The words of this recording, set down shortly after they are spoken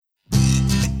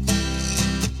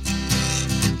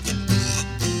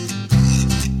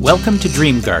Welcome to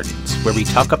Dream Gardens, where we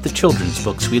talk up the children's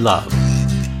books we love.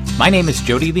 My name is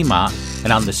Jody Lima,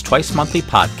 and on this twice-monthly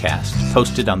podcast,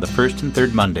 posted on the first and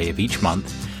third Monday of each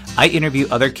month, I interview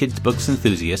other kids' books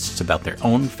enthusiasts about their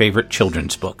own favorite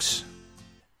children's books.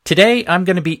 Today, I'm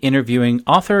going to be interviewing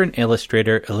author and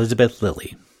illustrator Elizabeth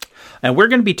Lilly. And we're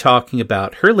going to be talking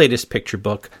about her latest picture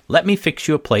book, Let Me Fix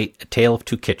You a Plate, A Tale of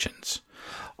Two Kitchens.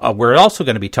 We're also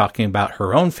going to be talking about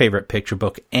her own favorite picture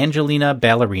book, Angelina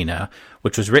Ballerina,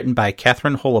 which was written by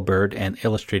Catherine Holabird and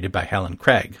illustrated by Helen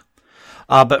Craig.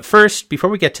 But first, before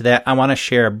we get to that, I want to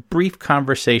share a brief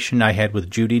conversation I had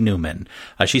with Judy Newman.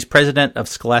 She's president of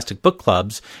Scholastic Book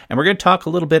Clubs, and we're going to talk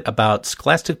a little bit about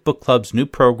Scholastic Book Club's new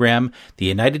program, the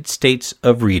United States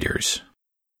of Readers.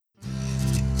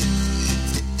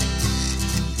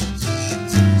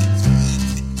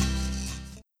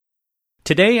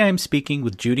 Today I am speaking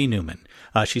with Judy Newman.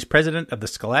 She's president of the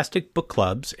Scholastic Book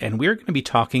Clubs, and we're going to be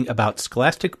talking about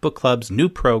Scholastic Book Club's new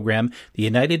program, the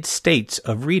United States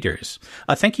of Readers.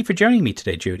 Thank you for joining me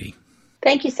today, Judy.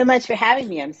 Thank you so much for having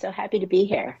me. I'm so happy to be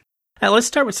here. Let's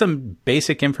start with some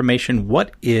basic information.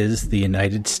 What is the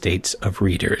United States of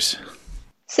Readers?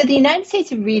 So the United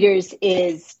States of Readers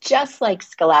is just like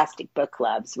Scholastic Book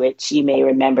Clubs, which you may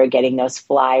remember getting those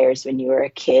flyers when you were a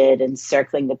kid and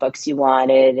circling the books you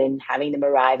wanted and having them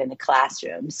arrive in the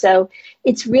classroom. So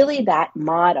it's really that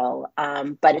model,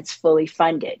 but it's fully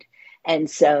funded. And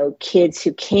so kids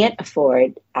who can't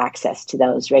afford access to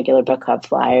those regular book club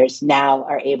flyers now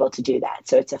are able to do that.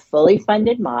 So it's a fully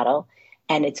funded model,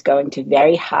 and it's going to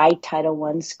very high Title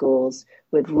I schools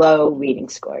with low reading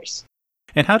scores.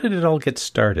 And how did it all get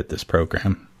started, this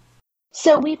program?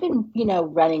 So we've been,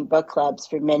 running book clubs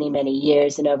for many, many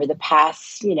years. And over the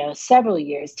past, several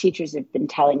years, teachers have been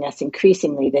telling us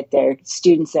increasingly that their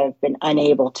students have been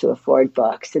unable to afford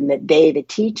books and that they, the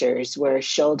teachers, were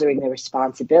shouldering the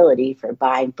responsibility for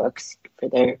buying books for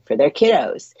their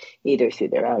kiddos, either through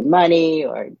their own money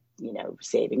or,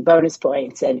 saving bonus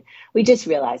points. And we just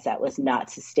realized that was not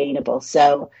sustainable.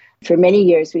 So for many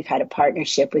years, we've had a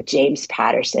partnership with James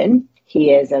Patterson.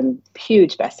 He is a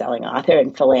huge best-selling author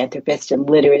and philanthropist and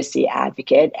literacy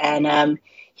advocate, and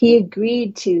he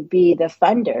agreed to be the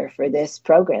funder for this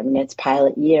program in its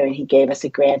pilot year, and he gave us a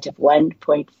grant of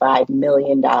 $1.5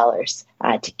 million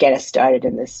to get us started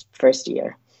in this first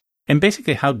year. And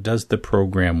basically, how does the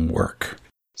program work?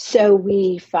 So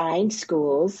we find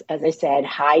schools, as I said,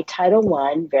 high Title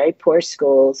I, very poor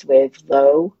schools with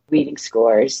low reading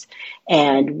scores,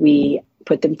 and we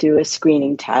put them through a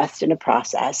screening test and a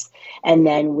process. And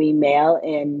then we mail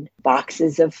in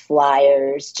boxes of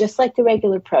flyers, just like the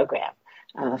regular program,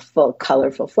 full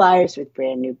colorful flyers with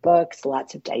brand new books,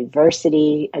 lots of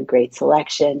diversity, a great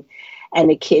selection. And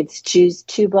the kids choose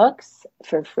 2 books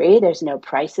for free. There's no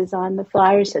prices on the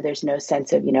flyers, so there's no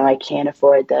sense of, I can't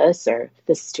afford this or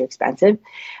this is too expensive.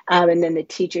 And then the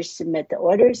teachers submit the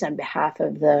orders on behalf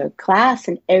of the class,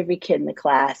 and every kid in the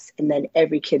class and then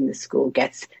every kid in the school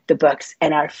gets the books.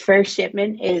 And our first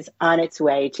shipment is on its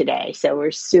way today. So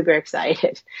we're super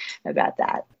excited about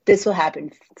that. This will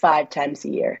happen 5 times a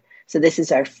year. So this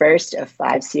is our first of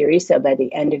 5 series. So by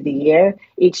the end of the year,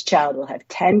 each child will have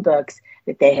 10 books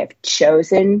that they have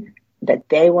chosen that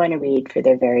they want to read for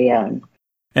their very own.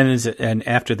 And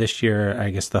after this year, I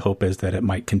guess the hope is that it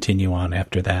might continue on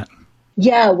after that.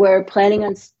 Yeah, we're planning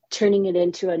on turning it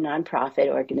into a nonprofit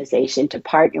organization to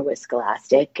partner with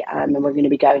Scholastic. And we're going to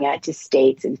be going out to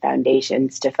states and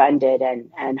foundations to fund it.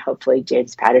 And hopefully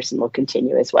James Patterson will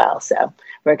continue as well. So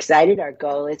we're excited. Our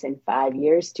goal is in 5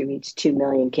 years to reach 2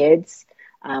 million kids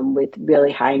with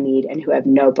really high need and who have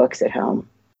no books at home.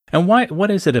 And what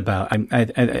is it about? I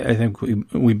think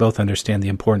we both understand the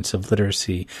importance of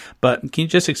literacy, but can you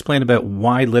just explain about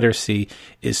why literacy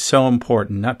is so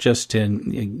important, not just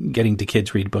in getting to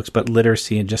kids read books, but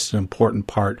literacy is just an important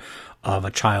part of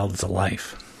a child's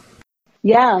life?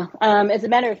 Yeah. As a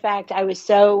matter of fact, I was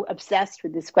so obsessed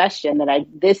with this question that I,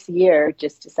 this year,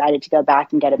 just decided to go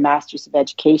back and get a Master's of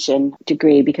Education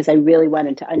degree because I really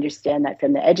wanted to understand that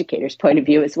from the educator's point of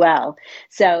view as well.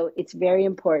 So it's very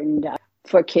important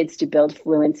for kids to build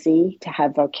fluency, to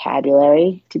have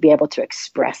vocabulary, to be able to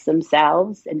express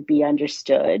themselves and be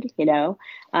understood,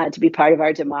 to be part of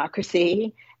our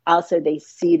democracy. Also, they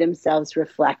see themselves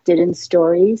reflected in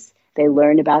stories. They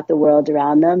learn about the world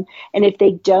around them. And if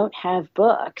they don't have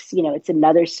books, it's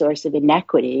another source of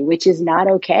inequity, which is not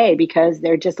okay because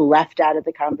they're just left out of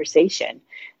the conversation.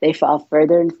 They fall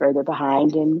further and further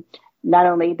behind, and not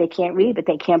only they can't read, but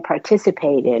they can't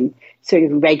participate in sort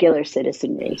of regular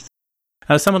citizenry.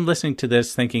 Someone listening to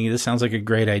this thinking, this sounds like a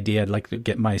great idea, I'd like to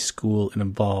get my school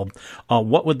involved.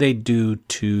 What would they do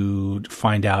to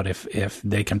find out if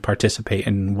they can participate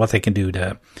and what they can do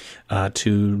to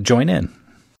join in?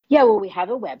 Yeah, well, we have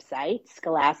a website,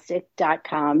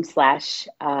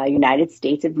 scholastic.com/United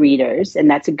States of Readers,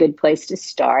 and that's a good place to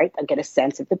start. They'll get a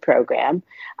sense of the program.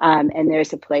 And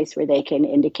there's a place where they can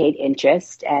indicate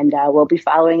interest, and we'll be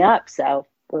following up. So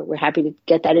we're happy to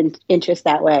get that interest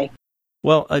that way.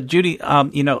 Well, Judy,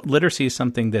 literacy is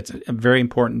something that's very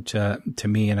important to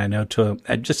me, and I know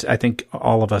I think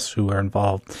all of us who are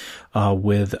involved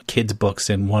with kids' books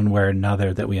in one way or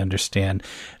another, that we understand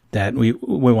that we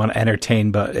want to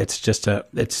entertain, but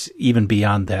it's even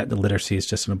beyond that. The literacy is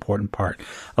just an important part,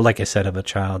 like I said, of a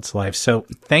child's life. So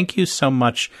thank you so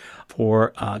much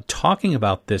for talking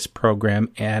about this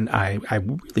program, and I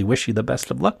really wish you the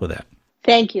best of luck with it.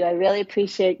 Thank you. I really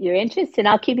appreciate your interest, and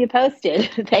I'll keep you posted.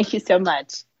 Thank you so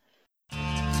much.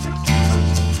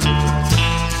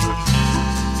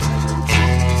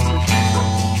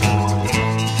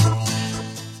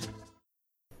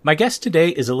 My guest today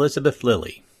is Elizabeth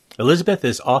Lilly. Elizabeth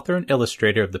is author and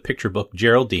illustrator of the picture book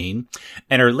Geraldine,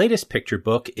 and her latest picture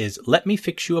book is Let Me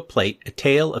Fix You a Plate, A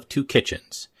Tale of Two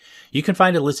Kitchens. You can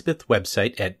find Elizabeth's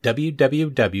website at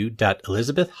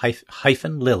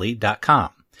www.elizabeth-lilly.com.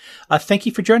 Thank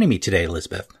you for joining me today,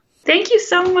 Elizabeth. Thank you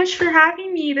so much for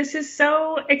having me. This is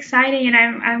so exciting, and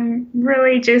I'm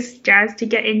really just jazzed to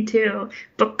get into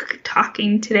book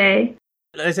talking today.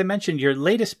 As I mentioned, your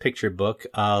latest picture book,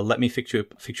 Let Me Fix You a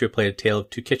Plate, A Tale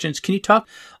of Two Kitchens. Can you talk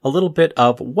a little bit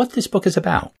of what this book is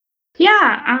about?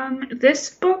 Yeah, this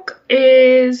book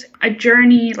is a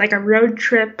journey, like a road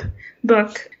trip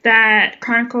book that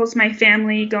chronicles my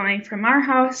family going from our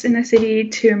house in the city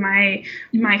to my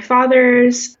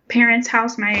father's parents'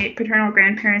 house, my paternal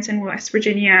grandparents in West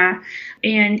Virginia,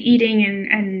 and eating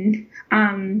and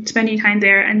spending time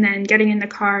there, and then getting in the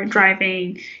car,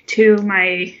 driving to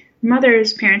my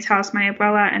mother's parents' house, my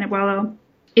abuela and abuelo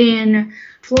in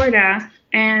Florida,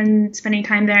 and spending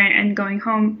time there and going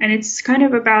home. And it's kind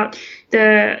of about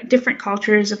the different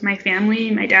cultures of my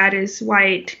family. My dad is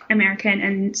white, American,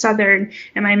 and Southern,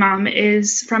 and my mom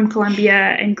is from Colombia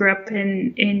and grew up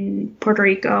in Puerto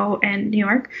Rico and New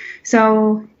York.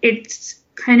 So it's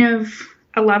kind of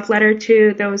a love letter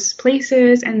to those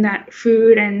places and that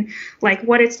food, and like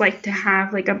what it's like to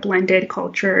have like a blended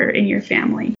culture in your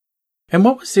family. And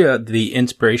what was the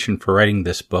inspiration for writing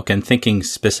this book and thinking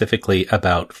specifically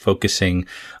about focusing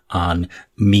on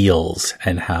meals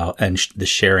and the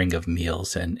sharing of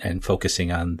meals and focusing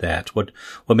on that? What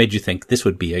made you think this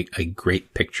would be a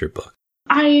great picture book?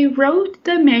 I wrote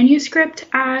the manuscript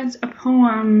as a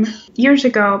poem years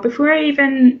ago, before I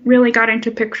even really got into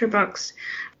picture books.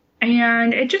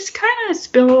 And it just kind of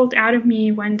spilled out of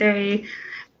me one day.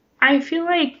 I feel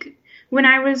like when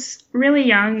I was really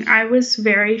young, I was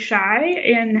very shy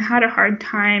and had a hard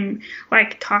time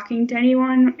like talking to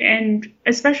anyone. And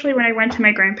especially when I went to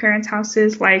my grandparents'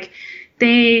 houses, like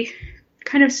they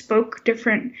kind of spoke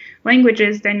different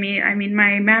languages than me. I mean,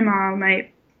 my mama,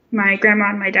 my grandma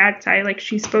on my dad's side, like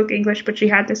she spoke English, but she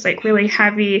had this like really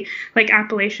heavy like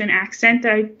Appalachian accent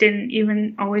that I didn't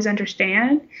even always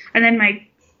understand. And then my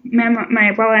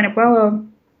abuela and abuelo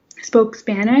spoke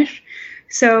Spanish.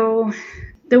 So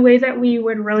the way that we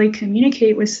would really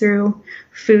communicate was through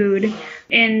food,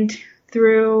 and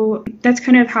that's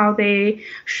kind of how they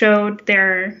showed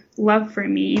their love for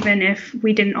me, even if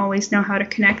we didn't always know how to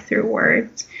connect through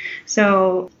words.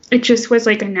 So it just was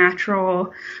like a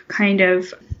natural kind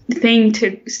of thing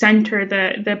to center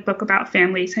the book about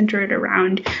family, centered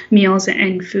around meals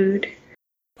and food.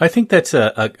 I think that's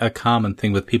a common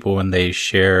thing with people when they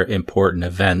share important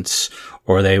events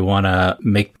or they want to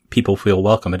make people feel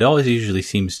welcome. It always usually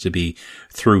seems to be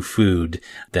through food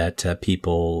that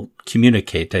people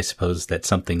communicate, I suppose, that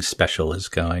something special is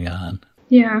going on.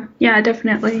 Yeah,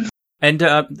 definitely. And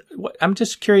I'm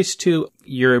just curious to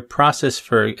your process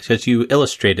because you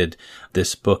illustrated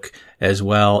this book as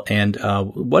well. And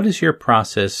what is your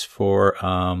process for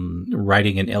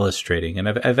writing and illustrating? And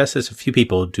I've asked this a few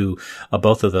people who do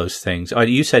both of those things.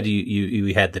 You said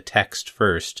you had the text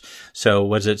first. So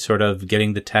was it sort of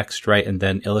getting the text right and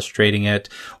then illustrating it?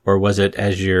 Or was it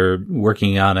as you're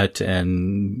working on it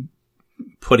and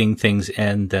putting things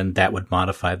in, then that would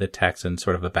modify the text and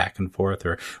sort of a back and forth?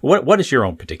 Or what is your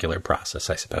own particular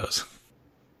process, I suppose?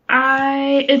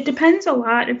 It depends a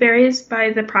lot. It varies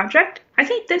by the project. I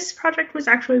think this project was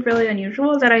actually really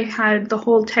unusual that I had the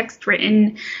whole text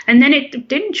written and then it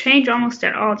didn't change almost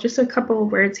at all, just a couple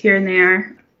of words here and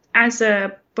there as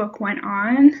the book went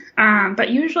on.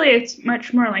 But usually it's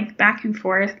much more like back and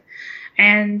forth.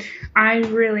 And I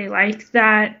really like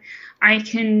that I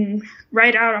can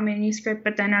write out a manuscript,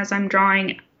 but then as I'm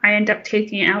drawing, I end up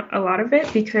taking out a lot of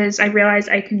it because I realize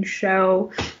I can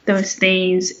show those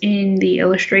things in the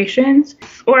illustrations.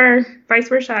 Or vice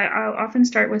versa, I'll often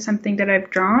start with something that I've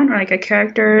drawn, or like a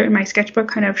character in my sketchbook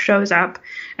kind of shows up,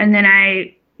 and then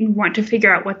I want to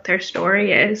figure out what their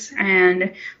story is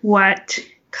and what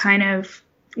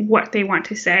they want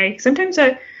to say. Sometimes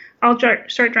I'll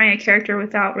start drawing a character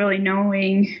without really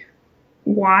knowing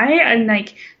why, and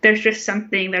like there's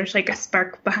like a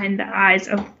spark behind the eyes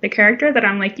of the character that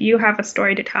I'm like, you have a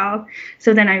story to tell.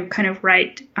 So then I kind of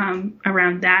write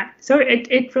around that. So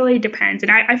it really depends,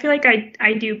 and I feel like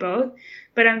I do both,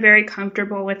 but I'm very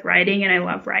comfortable with writing and I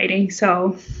love writing,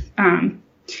 so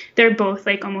they're both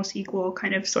like almost equal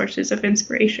kind of sources of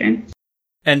inspiration.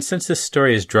 And since this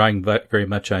story is drawing very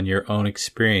much on your own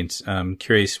experience, I'm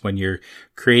curious, when you're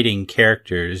creating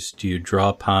characters, do you draw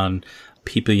upon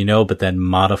people you know, but then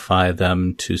modify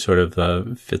them to sort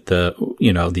of fit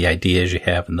the ideas you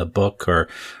have in the book, or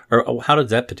how does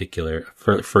that particular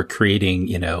for creating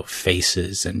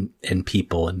faces and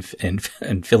people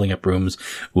and filling up rooms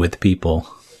with people?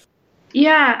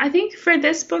 Yeah, I think for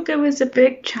this book it was a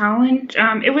big challenge.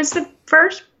 It was the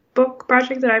first book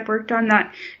project that I've worked on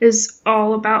that is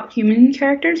all about human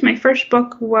characters. My first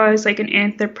book was like an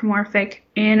anthropomorphic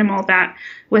animal that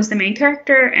was the main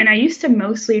character, and I used to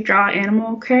mostly draw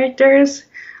animal characters,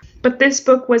 but this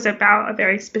book was about a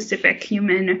very specific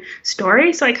human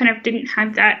story, so I kind of didn't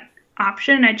have that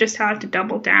option. I just had to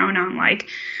double down on like,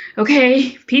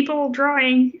 okay,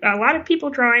 a lot of people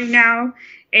drawing now.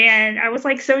 And I was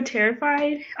like so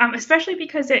terrified, especially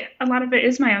because a lot of it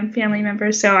is my own family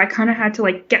members. So I kind of had to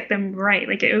like get them right.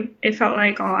 Like it felt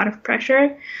like a lot of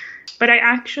pressure. But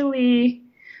I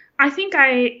think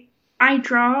I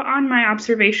draw on my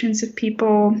observations of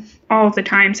people all the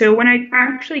time. So when I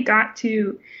actually got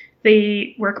to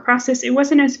the work process, it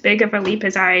wasn't as big of a leap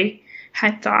as I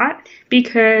had thought,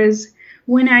 because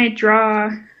when I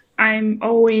draw, I'm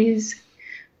always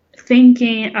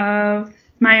thinking of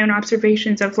my own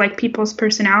observations of like people's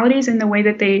personalities and the way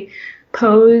that they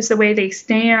pose, the way they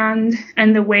stand,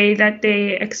 and the way that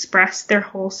they express their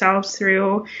whole selves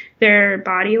through their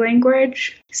body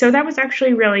language. So that was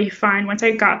actually really fun once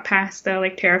I got past the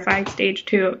like terrified stage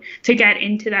to get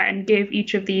into that and give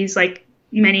each of these like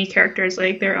many characters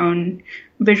like their own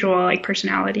visual like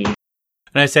personality.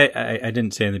 And I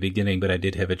didn't say in the beginning, but I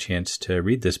did have a chance to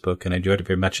read this book and I enjoyed it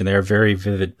very much. And there are very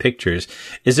vivid pictures.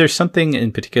 Is there something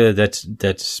in particular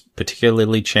that's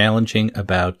particularly challenging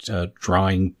about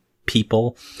drawing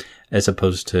people as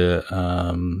opposed to,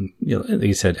 like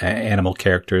you said, animal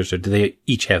characters, or do they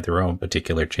each have their own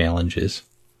particular challenges?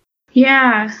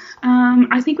 Yeah.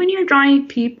 I think when you're drawing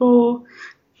people,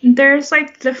 there's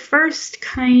like the first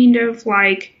kind of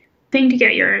like thing to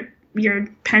get your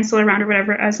pencil around or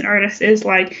whatever as an artist is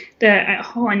like the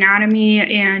whole anatomy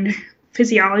and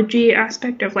physiology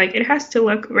aspect of like it has to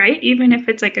look right. Even if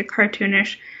it's like a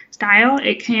cartoonish style,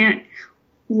 it can't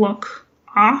look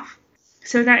off.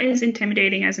 So that is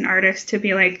intimidating as an artist to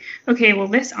be like, okay, well,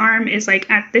 this arm is like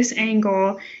at this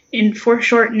angle in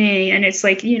foreshortening, and it's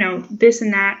like, this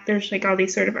and that. There's like all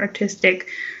these sort of artistic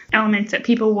elements that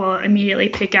people will immediately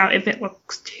pick out if it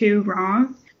looks too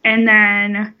wrong. And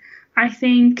then I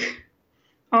think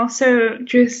also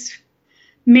just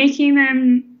making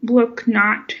them look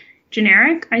not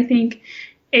generic. I think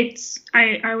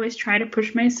I always try to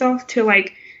push myself to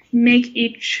like make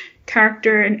each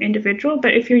character an individual,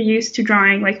 but if you're used to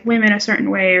drawing like women a certain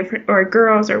way or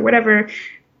girls or whatever,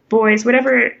 boys,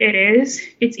 whatever it is,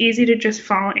 it's easy to just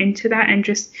fall into that and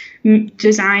just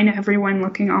design everyone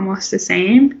looking almost the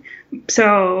same.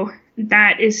 So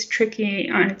that is tricky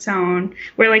on its own,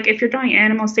 where like if you're drawing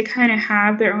animals, they kind of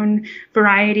have their own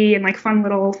variety and like fun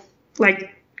little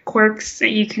like quirks that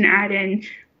you can add in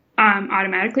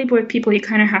automatically, but with people you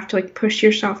kind of have to like push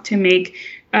yourself to make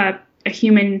a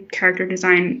human character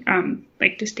design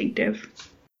like distinctive.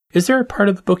 Is there a part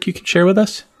of the book you can share with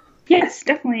us? Yes,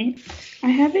 definitely. I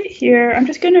have it here. I'm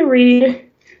just going to read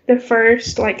the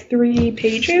first like 3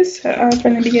 pages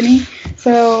from the beginning.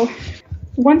 So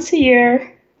once a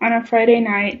year on a Friday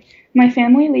night, my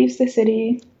family leaves the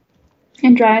city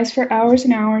and drives for hours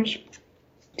and hours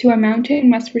to a mountain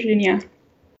in West Virginia.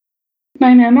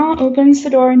 My mama opens the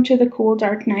door into the cool,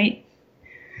 dark night.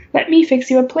 "Let me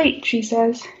fix you a plate," she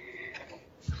says.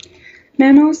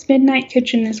 Mama's midnight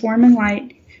kitchen is warm and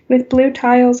light, with blue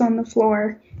tiles on the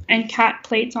floor and cat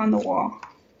plates on the wall.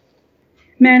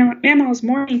 Mama's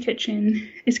morning kitchen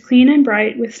is clean and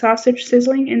bright, with sausage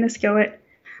sizzling in the skillet,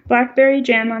 blackberry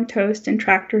jam on toast, and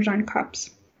tractors on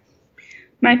cups.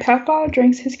 My papa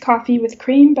drinks his coffee with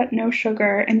cream but no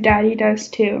sugar, and Daddy does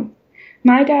too.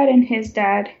 My dad and his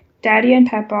dad, Daddy and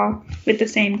Papa, with the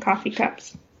same coffee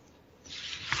cups.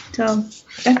 So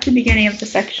that's the beginning of the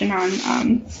section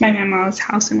on my mama's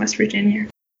house in West Virginia.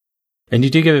 And you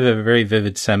do give a very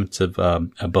vivid sense of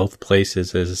both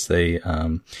places as they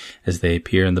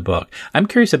appear in the book. I'm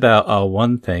curious about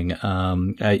one thing.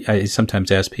 I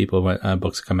sometimes ask people when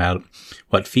books come out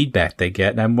what feedback they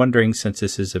get, and I'm wondering, since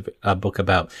this is a book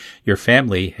about your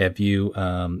family, have you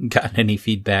gotten any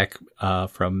feedback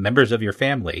from members of your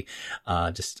family,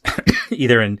 just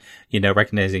either in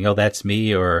recognizing, oh, that's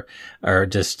me, or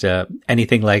just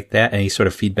anything like that? Any sort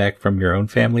of feedback from your own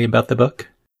family about the book?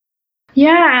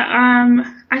 Yeah,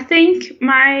 I think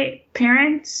my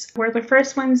parents were the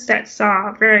first ones that saw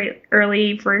a very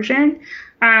early version.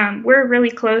 We're really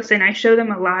close, and I show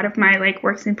them a lot of my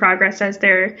works in progress as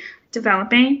they're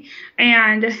developing.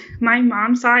 And my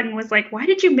mom saw it and was like, "Why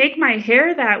did you make my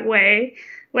hair that way?"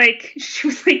 She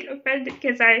was offended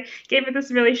because I gave her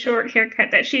this really short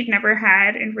haircut that she'd never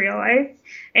had in real life.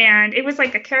 And it was a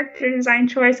character design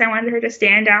choice. I wanted her to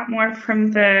stand out more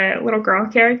from the little girl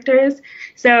characters.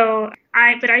 So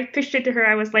I pitched it to her.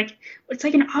 I was like, it's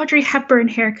like an Audrey Hepburn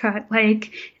haircut.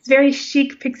 It's very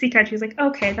chic pixie cut. She was like,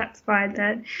 okay, that's fine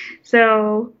then.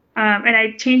 So, and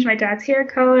I changed my dad's hair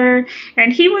color,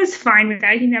 and he was fine with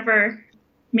that. He never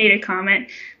made a comment,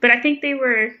 but I think they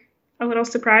were a little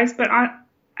surprised, but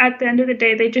at the end of the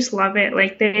day, they just love it.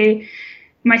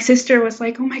 My sister was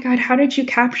like, oh my God, how did you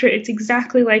capture it? It's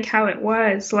exactly like how it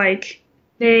was.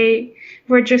 They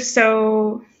were just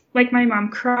so, my mom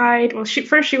cried. Well,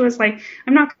 first she was like,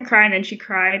 I'm not going to cry. And then she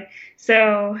cried.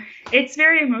 So it's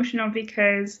very emotional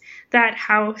because that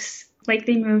house,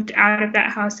 they moved out of that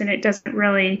house and it doesn't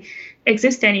really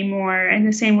exist anymore. And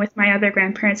the same with my other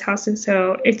grandparents' houses.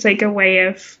 So it's a way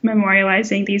of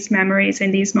memorializing these memories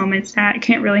and these moments that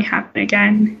can't really happen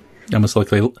again. Almost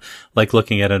like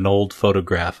looking at an old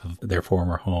photograph of their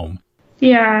former home.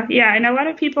 Yeah. And a lot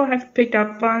of people have picked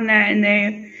up on that, and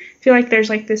they feel like there's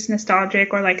this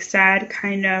nostalgic or sad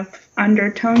kind of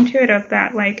undertone to it of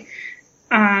that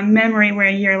memory where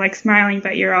you're smiling,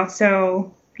 but you're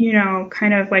also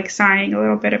kind of sighing a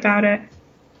little bit about it.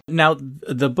 Now,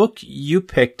 the book you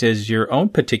picked as your own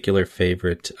particular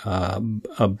favorite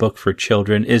a book for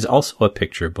children is also a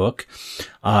picture book.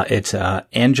 It's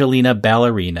Angelina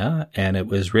Ballerina, and it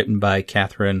was written by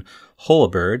Catherine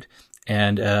Holabird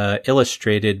and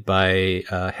illustrated by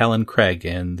Helen Craig.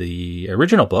 And the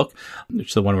original book, which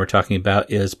is the one we're talking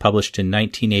about, is published in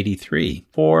 1983.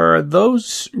 For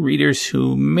those readers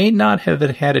who may not have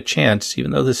had a chance,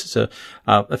 even though this is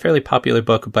a fairly popular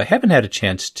book, but haven't had a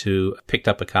chance to pick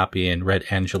up a copy and read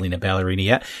Angelina Ballerina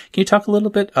yet, can you talk a little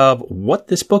bit of what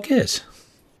this book is?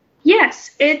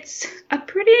 Yes, it's a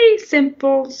pretty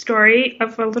simple story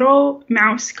of a little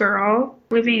mouse girl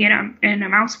living in a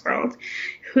mouse world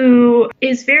who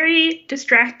is very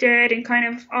distracted and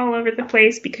kind of all over the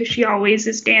place because she always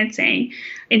is dancing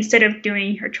instead of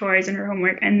doing her chores and her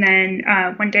homework. And then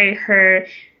one day her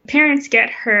parents get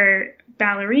her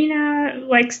ballerina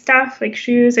stuff,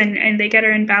 shoes, and they get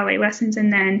her in ballet lessons,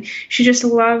 and then she just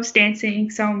loves dancing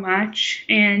so much,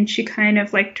 and she kind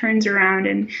of turns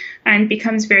around and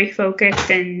becomes very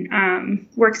focused and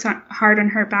works hard on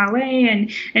her ballet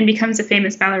and becomes a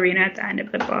famous ballerina at the end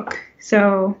of the book.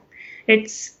 So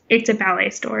it's a ballet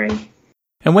story.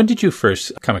 And when did you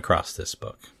first come across this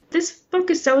book? This book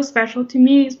is so special to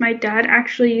me. My dad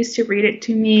actually used to read it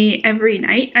to me every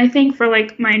night. I think for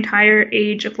my entire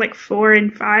age of 4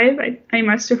 and 5, I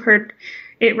must have heard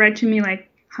it read to me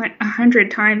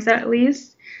 100 times at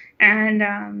least. And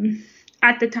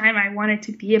at the time, I wanted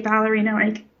to be a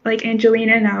ballerina like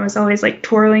Angelina, and I was always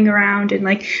twirling around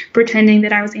and pretending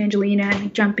that I was Angelina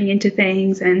and jumping into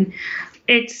things. And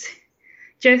it's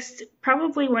just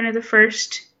probably one of the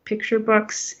first picture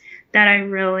books that I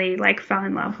really fell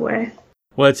in love with.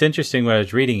 Well, it's interesting when I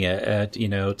was reading it,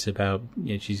 it's about,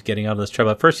 she's getting out of this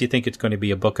trouble. At first you think it's going to be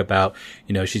a book about,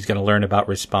 she's going to learn about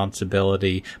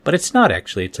responsibility, but it's not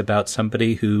actually. It's about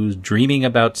somebody who's dreaming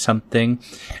about something,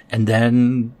 and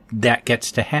then that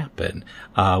gets to happen,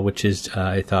 which is,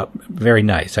 I thought, very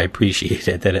nice. I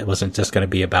appreciated that it wasn't just going to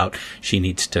be about she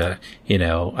needs to,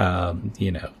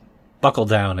 buckle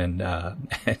down and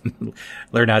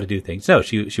learn how to do things. No,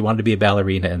 she wanted to be a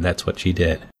ballerina, and that's what she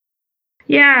did.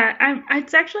 Yeah,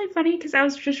 it's actually funny because I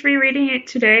was just rereading it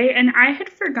today, and I had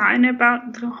forgotten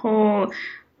about the whole,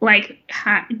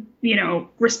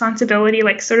 responsibility,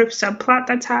 sort of subplot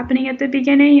that's happening at the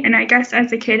beginning. And I guess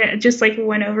as a kid, it just,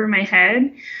 went over my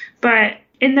head. But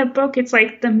in the book, it's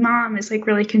like the mom is like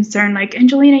really concerned, like,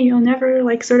 Angelina, you'll never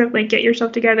like sort of like get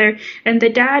yourself together. And the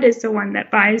dad is the one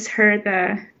that buys her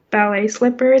the ballet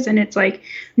slippers. And it's like,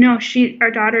 no, our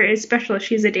daughter is special.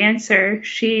 She's a dancer.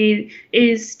 She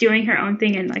is doing her own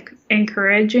thing and like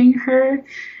encouraging her.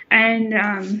 And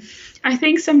I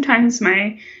think sometimes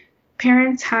my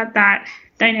parents had that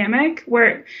dynamic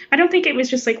where I don't think it was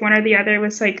just like one or the other. It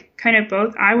was like kind of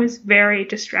both. I was very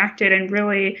distracted and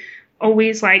really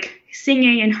always like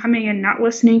singing and humming and not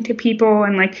listening to people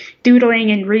and like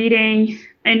doodling and reading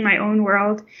in my own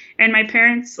world. And my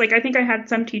parents, like, I think I had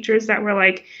some teachers that were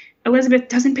like, Elizabeth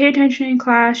doesn't pay attention in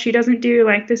class. She doesn't do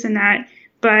like this and that.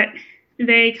 But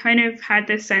they kind of had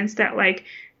this sense that like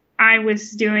I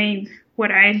was doing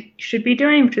what I should be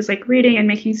doing, which is like reading and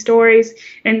making stories.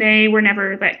 And they were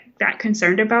never like that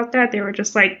concerned about that. They were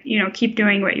just like, you know, keep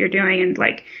doing what you're doing, and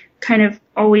like kind of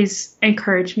always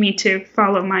encouraged me to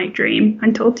follow my dream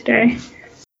until today.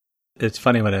 It's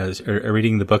funny, when I was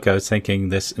reading the book, I was thinking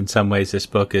this, in some ways, this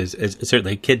book is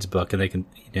certainly a kid's book, and they can,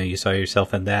 you know, you saw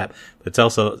yourself in that, but it's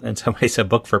also in some ways a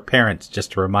book for parents,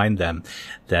 just to remind them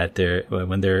that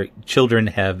when their children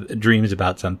have dreams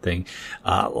about something,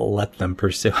 let them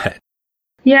pursue it.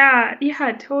 Yeah,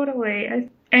 totally.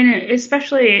 And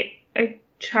especially a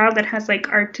child that has like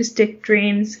artistic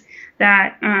dreams,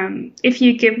 that if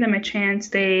you give them a chance,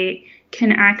 they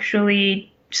can actually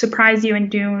surprise you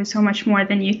and do so much more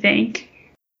than you think.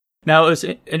 Now, it was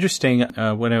interesting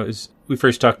when we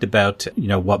first talked about, you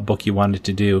know, what book you wanted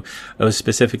to do. It was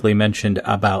specifically mentioned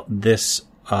about this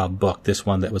book, this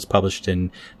one that was published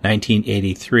in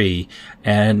 1983,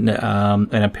 and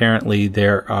apparently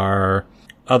there are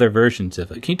other versions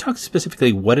of it. Can you talk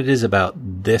specifically what it is about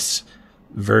this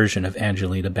version of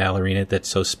Angelina Ballerina that's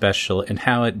so special, and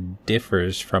how it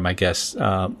differs from, I guess,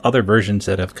 other versions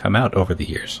that have come out over the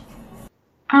years?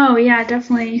 Oh, yeah,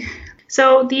 definitely.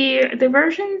 So the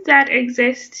versions that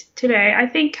exist today, I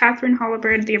think Catherine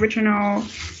Hollibird, the original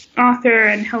author,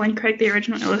 and Helen Craig, the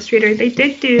original illustrator, they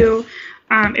did do,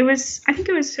 I think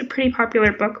it was a pretty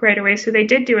popular book right away, so they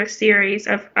did do a series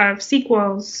of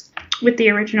sequels with the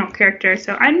original character.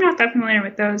 So I'm not that familiar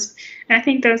with those, and I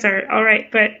think those are all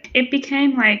right, but it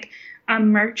became like a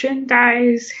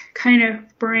merchandise kind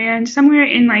of brand somewhere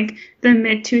in like the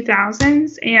mid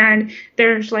 2000s, and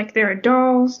there are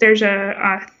dolls, there's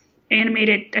a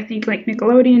animated, I think, like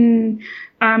Nickelodeon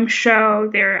show,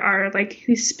 there are like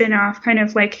these spin-off kind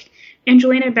of like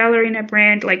Angelina Ballerina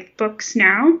brand like books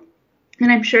now,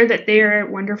 and I'm sure that they are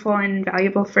wonderful and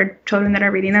valuable for children that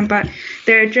are reading them, but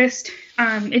they're just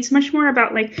it's much more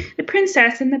about like the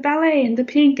princess and the ballet and the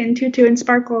pink and tutu and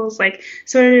sparkles, like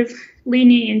sort of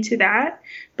leaning into that.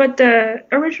 But the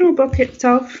original book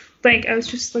itself, like I was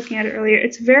just looking at it earlier,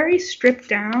 it's very stripped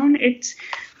down.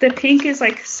 The pink is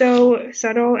like so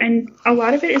subtle, and a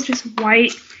lot of it is just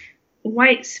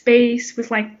white space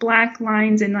with like black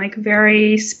lines and like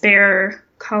very spare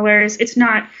colors. It's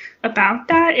not about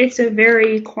that. It's a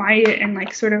very quiet and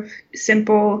like sort of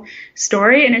simple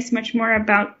story, and it's much more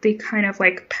about the kind of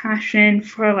like passion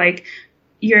for like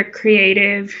your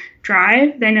creative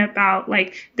drive than about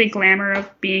like the glamour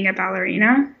of being a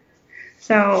ballerina.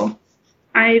 So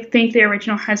I think the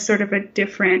original has sort of a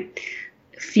different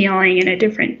feeling and a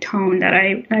different tone that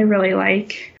I really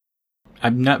like.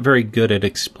 I'm not very good at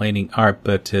explaining art,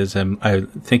 but as I'm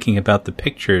thinking about the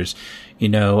pictures, you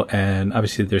know, and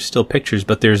obviously there's still pictures,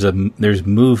 but there's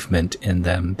movement in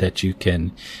them that you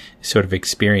can sort of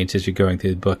experience as you're going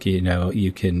through the book. You know,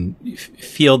 you can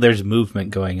feel there's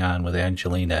movement going on with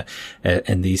Angelina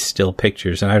and these still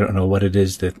pictures. And I don't know what it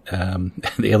is that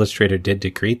the illustrator did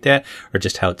to create that, or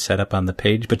just how it's set up on the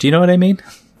page. But do you know what I mean?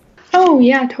 Oh,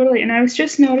 yeah, totally. And I was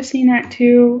just noticing that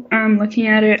too, looking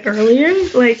at it earlier.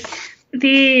 Like,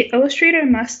 the illustrator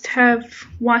must have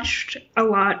watched a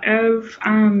lot of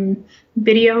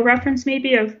video reference,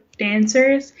 maybe, of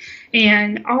dancers,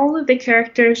 and all of the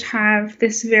characters have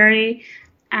this very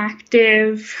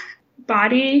active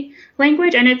body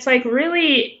language, and it's like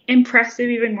really impressive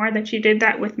even more that she did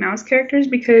that with mouse characters,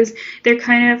 because they're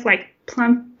kind of like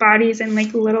plump bodies and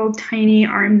like little tiny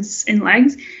arms and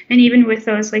legs, and even with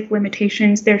those like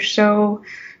limitations, they're so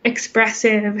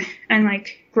expressive and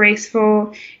like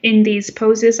graceful in these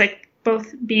poses, like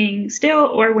both being still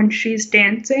or when she's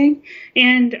dancing.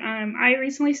 And I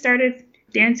recently started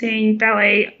dancing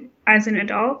ballet as an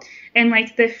adult, and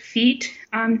like the feet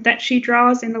that she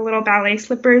draws in the little ballet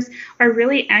slippers are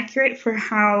really accurate for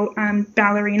how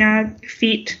ballerina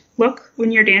feet look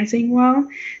when you're dancing well.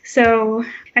 So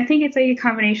I think it's like a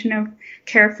combination of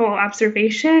careful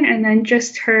observation and then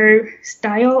just her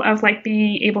style of like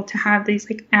being able to have these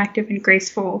like active and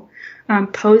graceful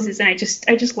poses, and I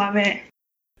just love it.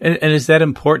 And is that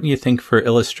important, you think, for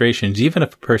illustrations, even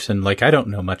if a person, like, I don't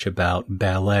know much about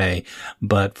ballet,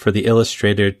 but for the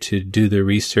illustrator to do the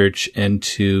research and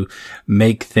to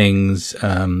make things,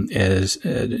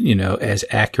 as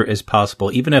accurate as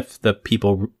possible, even if the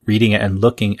people reading it and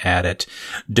looking at it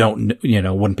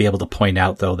wouldn't be able to point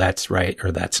out, though, that's right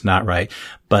or that's not right.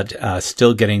 But,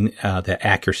 still getting, the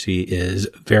accuracy is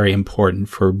very important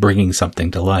for bringing something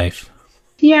to life.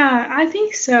 Yeah, I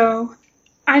think so.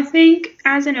 I think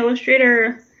as an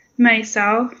illustrator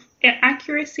myself,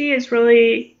 accuracy is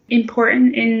really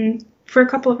important for a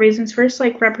couple of reasons. First,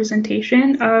 like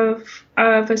representation of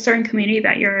a certain community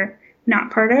that you're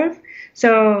not part of.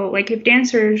 So like if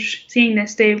dancers seeing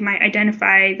this, they might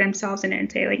identify themselves in it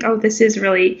and say like, oh, this is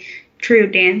really true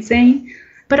dancing.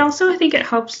 But also I think it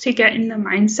helps to get in the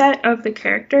mindset of the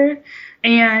character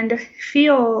and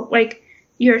feel like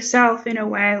yourself in a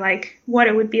way, like what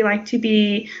it would be like to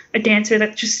be a dancer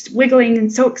that's just wiggling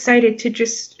and so excited to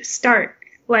just start.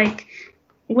 Like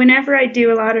whenever I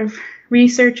do a lot of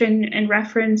research and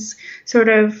reference sort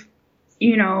of,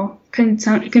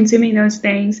 consuming those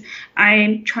things,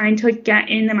 I'm trying to get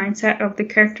in the mindset of the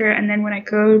character. And then when I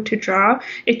go to draw,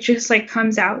 it just like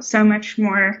comes out so much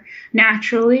more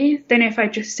naturally than if I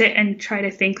just sit and try to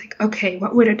think like, okay,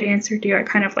 what would a dancer do? I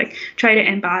kind of like try to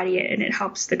embody it, and it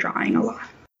helps the drawing a lot.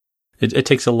 It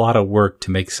takes a lot of work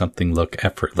to make something look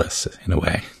effortless in a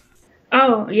way.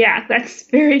 Oh, yeah, that's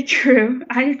very true.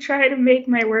 I try to make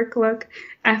my work look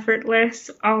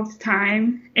effortless all the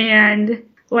time. And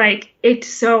like, it's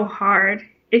so hard.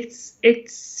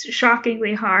 It's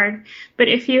shockingly hard. But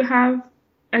if you have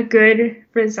a good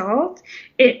result,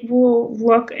 it will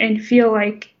look and feel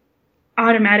like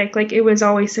automatic, like it was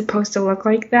always supposed to look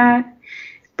like that.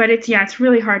 But it's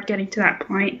really hard getting to that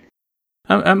point.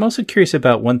 I'm also curious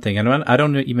about one thing. I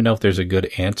don't even know if there's a good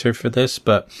answer for this,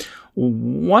 but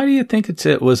why do you think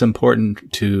it was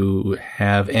important to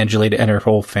have Angelina and her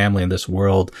whole family in this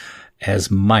world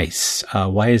as mice?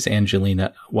 Why does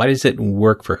it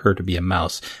work for her to be a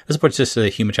mouse as opposed to just a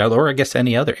human child, or I guess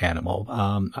any other animal?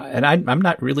 And I'm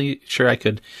not really sure I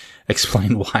could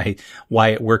explain why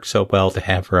it works so well to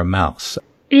have her a mouse.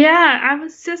 Yeah, I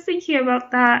was just thinking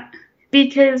about that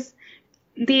because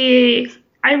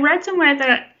I read somewhere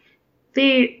that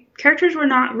the characters were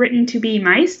not written to be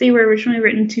mice. They were originally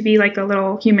written to be like a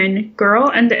little human girl,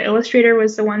 and the illustrator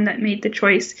was the one that made the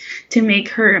choice to make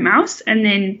her a mouse, and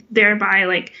then thereby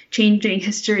like changing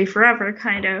history forever,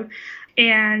 kind of.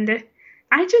 And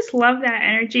I just love that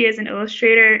energy as an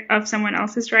illustrator of someone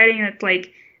else's writing. That's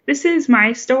like, this is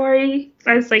my story.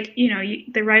 As like,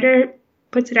 the writer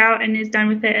puts it out and is done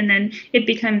with it, and then it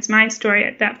becomes my story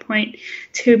at that point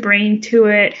to bring to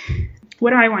it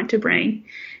what I want to bring.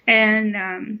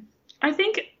 And I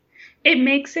think it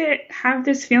makes it have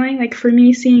this feeling, like for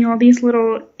me, seeing all these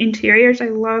little interiors, I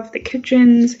love the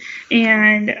kitchens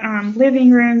and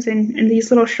living rooms and these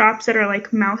little shops that are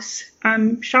like mouse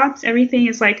shops. Everything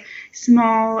is like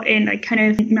small and like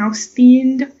kind of mouse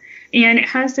themed, and it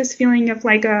has this feeling of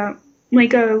like a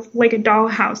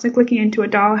dollhouse, like looking into a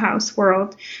dollhouse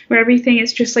world where everything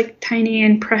is just like tiny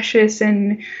and precious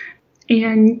and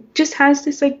just has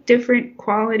this like different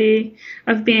quality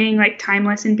of being like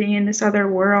timeless and being in this other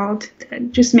world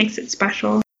that just makes it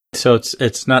special. So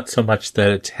it's not so much that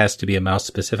it has to be a mouse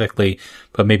specifically,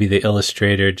 but maybe the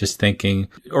illustrator just thinking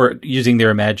or using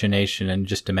their imagination and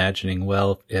just imagining,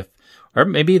 or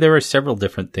maybe there were several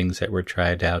different things that were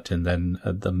tried out, and then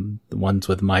the ones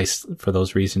with mice, for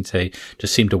those reasons, they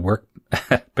just seem to work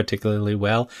particularly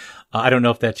well. I don't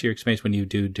know if that's your experience when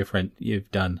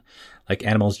you've done like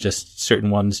animals, just certain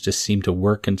ones just seem to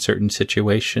work in certain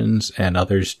situations and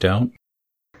others don't.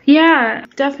 Yeah,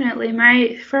 definitely.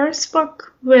 My first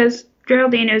book was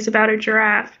Geraldine. It was about a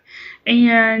giraffe.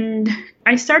 And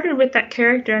I started with that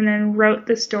character and then wrote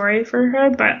the story for her,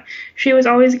 but she was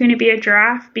always going to be a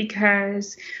giraffe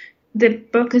because the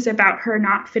book is about her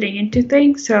not fitting into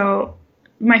things. So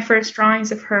my first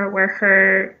drawings of her were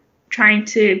her trying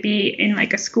to be in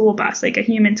like a school bus, like a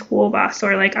human school bus,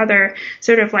 or like other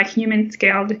sort of like human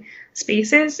scaled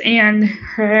spaces. And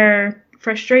her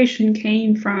frustration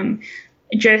came from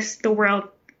just the world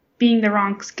being the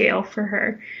wrong scale for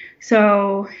her.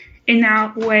 So in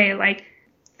that way, like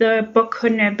the book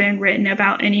couldn't have been written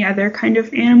about any other kind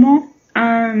of animal,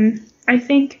 I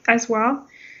think, as well.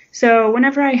 So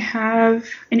whenever I have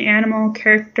an animal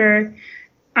character,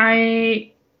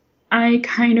 I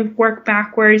kind of work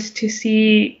backwards to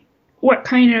see what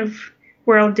kind of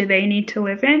world do they need to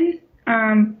live in,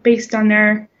 based on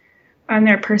their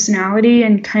personality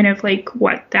and kind of like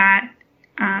what that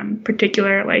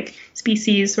particular like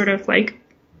species sort of like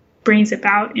brings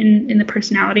about in the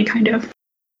personality, kind of.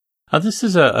 This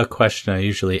is a question I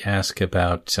usually ask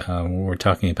about when we're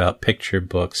talking about picture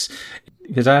books,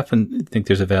 because I often think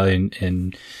there's a value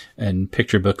in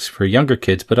picture books for younger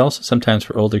kids, but also sometimes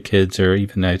for older kids, or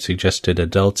even I suggested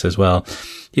adults as well.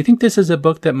 Do you think this is a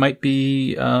book that might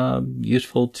be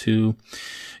useful to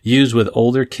use with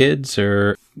older kids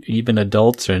or even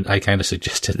adults? Or I kind of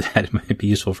suggested that it might be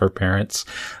useful for parents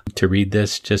to read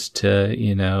this just to,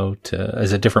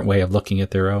 as a different way of looking at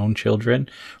their own children,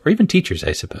 or even teachers,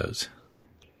 I suppose.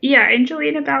 Yeah,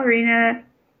 Angelina Ballerina,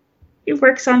 it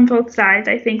works on both sides,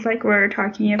 I think, like we're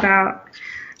talking about.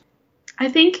 I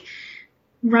think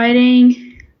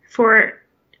writing for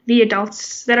the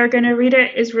adults that are going to read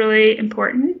it is really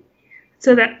important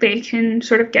so that they can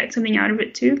sort of get something out of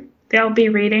it too. They'll be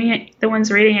reading it, the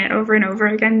ones reading it over and over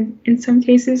again in some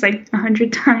cases, like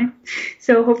 100 times.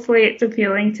 So hopefully it's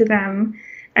appealing to them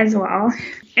as well.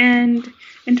 And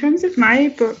in terms of my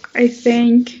book, I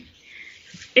think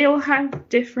it'll have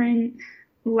different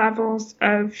levels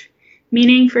of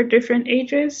meaning for different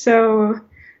ages. So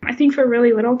I think for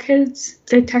really little kids,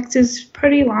 the text is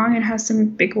pretty long and has some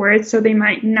big words, so they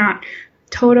might not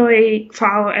totally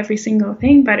follow every single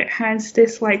thing, but it has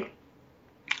this,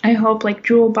 I hope,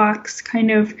 jewel box kind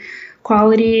of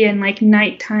quality and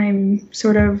nighttime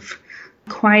sort of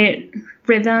quiet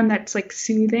rhythm that's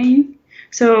soothing.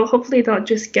 So hopefully they'll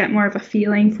just get more of a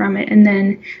feeling from it. And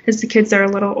then as the kids are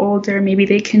a little older, maybe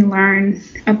they can learn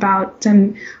about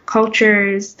some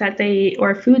cultures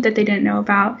or food that they didn't know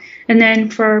about. And then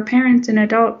for parents and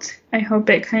adults, I hope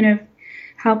it kind of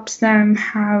helps them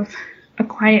have a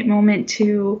quiet moment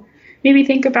to maybe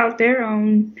think about their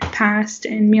own past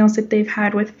and meals that they've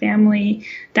had with family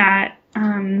that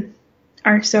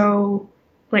are so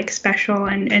special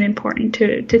and important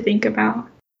to think about.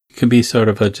 It can be sort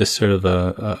of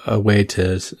a way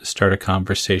to start a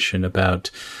conversation about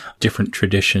different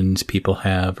traditions people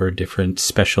have or different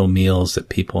special meals that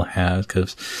people have.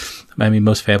 Because,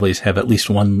 most families have at least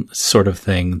one sort of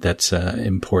thing that's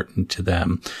important to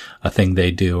them, a thing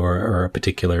they do or a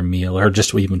particular meal, or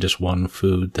even just one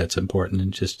food that's important.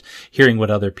 And just hearing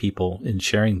what other people and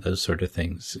sharing those sort of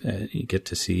things, you get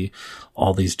to see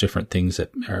all these different things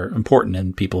that are important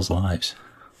in people's lives.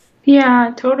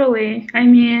 Yeah, totally. I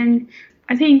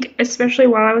think especially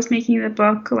while I was making the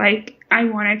book, I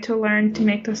wanted to learn to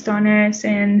make tostones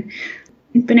and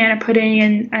banana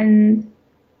pudding and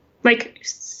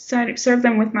serve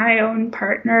them with my own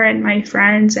partner and my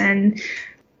friends and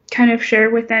kind of share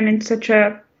with them in such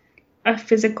a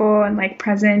physical and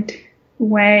present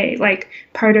way,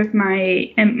 part of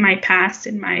my past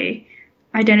and my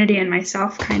identity and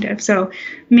myself kind of. So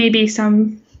maybe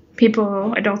some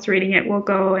people, adults reading it, will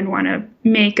go and want to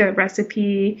make a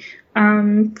recipe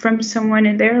from someone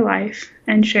in their life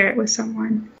and share it with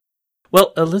someone.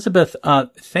 Well, Elizabeth,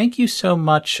 thank you so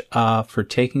much for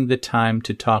taking the time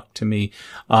to talk to me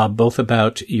both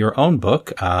about your own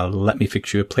book, Let Me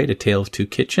Fix You a Plate, A Tale of Two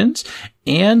Kitchens,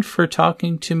 and for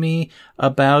talking to me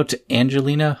about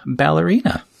Angelina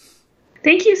Ballerina.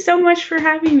 Thank you so much for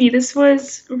having me. This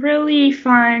was really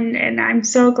fun, and I'm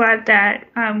so glad that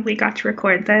we got to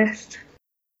record this.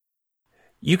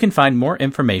 You can find more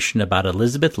information about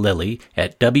Elizabeth Lilly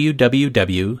at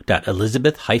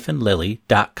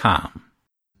www.elizabeth-lilly.com.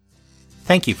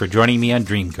 Thank you for joining me on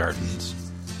Dream Gardens.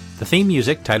 The theme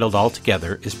music, titled All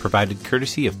Together, is provided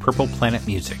courtesy of Purple Planet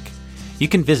Music. You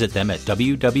can visit them at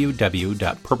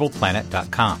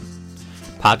www.purpleplanet.com.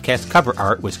 Podcast cover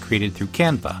art was created through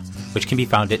Canva, which can be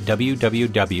found at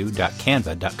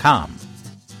www.canva.com.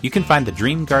 You can find the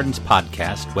Dream Gardens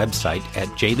podcast website at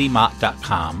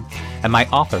jleemott.com and my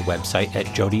author website at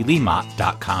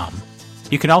jodyleemott.com.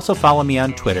 You can also follow me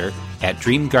on Twitter at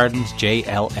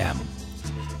DreamGardensJLM.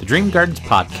 The Dream Gardens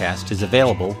podcast is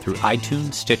available through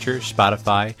iTunes, Stitcher,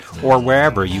 Spotify, or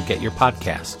wherever you get your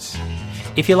podcasts.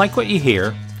 If you like what you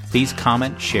hear, please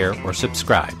comment, share, or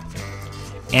subscribe.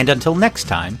 And until next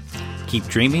time, keep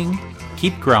dreaming,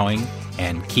 keep growing,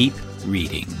 and keep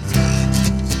reading.